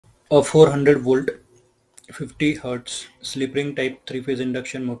A 400 volt 50 Hz slip ring type 3-phase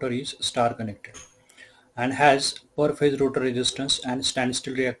induction motor is star connected and has per phase rotor resistance and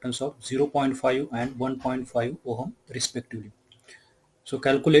standstill reactance of 0.5 and 1.5 ohm respectively. So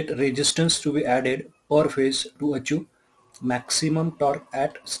calculate resistance to be added per phase to achieve maximum torque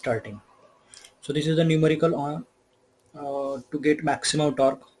at starting. So this is the numerical on to get maximum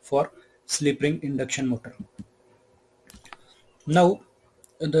torque for slip ring induction motor. Now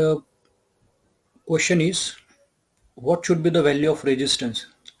the question is, what should be the value of resistance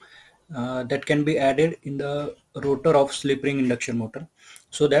that can be added in the rotor of slip ring induction motor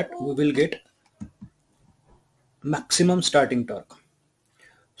so that we will get maximum starting torque.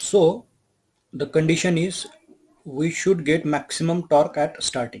 So the condition is we should get maximum torque at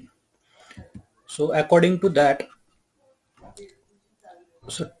starting. So according to that,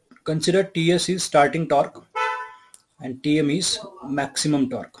 so consider TS is starting torque and TM is maximum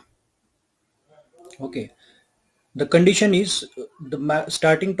torque. Okay, the condition is the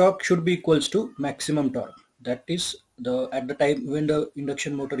starting torque should be equals to maximum torque. That is the at the time when the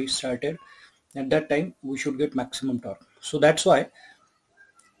induction motor is started, at that time we should get maximum torque. So that's why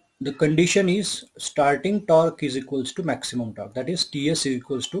the condition is starting torque is equals to maximum torque, that is TS is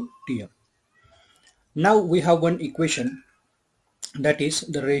equals to TM. Now we have one equation, that is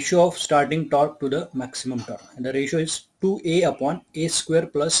the ratio of starting torque to the maximum torque, and the ratio is 2a upon a square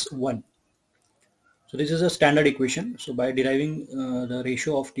plus 1. So this is a standard equation. So by deriving the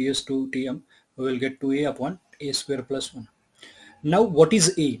ratio of TS to TM, we will get 2a upon a square plus 1. Now what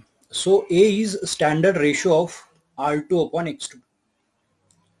is A? So A is standard ratio of R2 upon X2.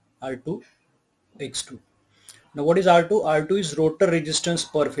 R2 X2. Now what is R2? R2 is rotor resistance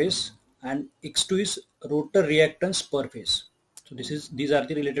per phase and X2 is rotor reactance per phase. So these are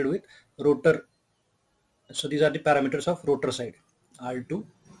the related with rotor. So these are the parameters of rotor side, R2,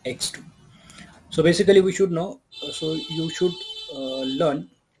 X2. So basically we should know, so you should learn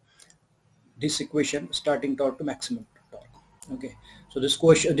this equation, starting torque to maximum torque. Okay, so this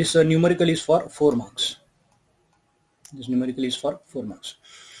question, this numerical is for 4 marks. This numerical is for 4 marks.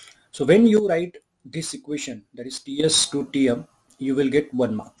 So when you write this equation, that is TS to TM, you will get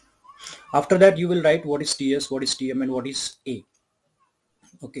 1 mark. After that you will write what is TS, what is TM and what is A.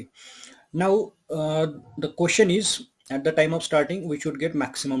 Okay, now the question is, at the time of starting we should get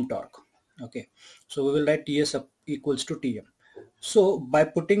maximum torque. Okay, so we will write TS up equals to TM. So by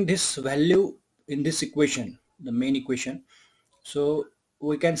putting this value in this equation, the main equation, so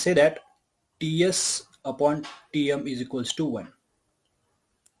we can say that TS upon TM is equals to 1.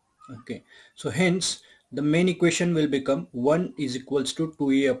 Okay, so hence the main equation will become 1 is equals to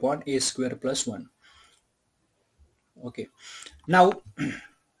 2a upon a square plus 1. Okay, now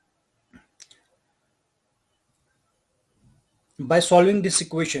by solving this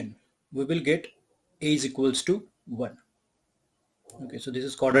equation we will get a is equals to 1. Okay, so this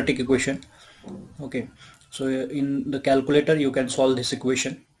is quadratic equation. Okay, so in the calculator you can solve this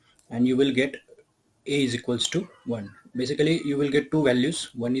equation and you will get a is equals to 1. Basically you will get two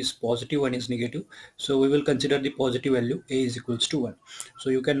values, one is positive, one is negative. So we will consider the positive value, a is equals to 1. So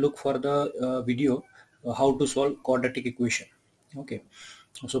you can look for the video how to solve quadratic equation. Okay,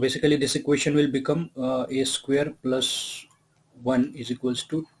 so basically this equation will become a square plus 1 is equals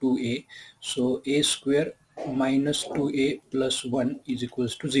to 2a. So a square minus 2a plus 1 is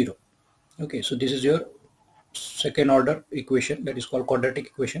equals to 0. Okay, so this is your second order equation, that is called quadratic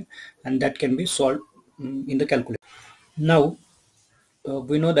equation, and that can be solved in the calculator. Now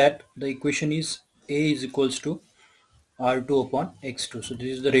we know that the equation is a is equals to R2 upon X2. So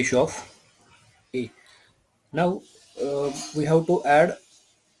this is the ratio of A. Now we have to add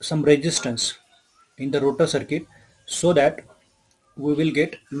some resistance in the rotor circuit so that we will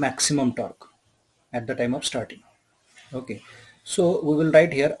get maximum torque at the time of starting. Okay, so we will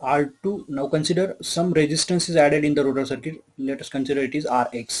write here R2. Now consider some resistance is added in the rotor circuit. Let us consider it is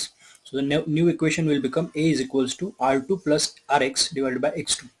Rx. So the new equation will become A is equals to R2 plus Rx divided by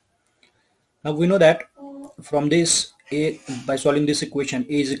X2. Now we know that from this A, by solving this equation,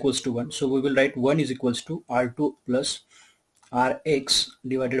 A is equals to 1. So we will write 1 is equals to R2 plus Rx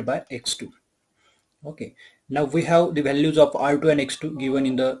divided by X2. Okay, now we have the values of R2 and X2 given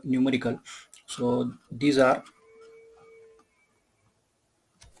in the numerical. So these are,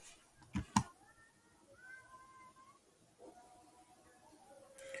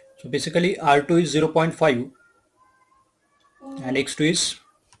 so basically R2 is 0.5 and X2 is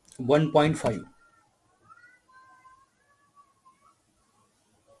 1.5.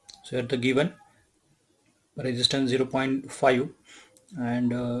 So at the given resistance 0.5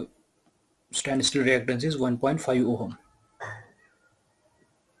 and standstill reactance is 1.5 ohm.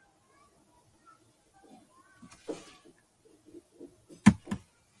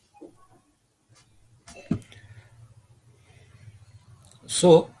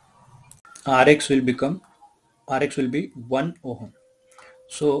 So Rx will become Rx will be 1 ohm.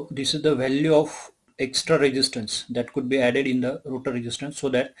 So this is the value of extra resistance that could be added in the rotor resistance, so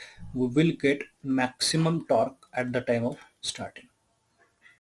that we will get maximum torque at the time of starting.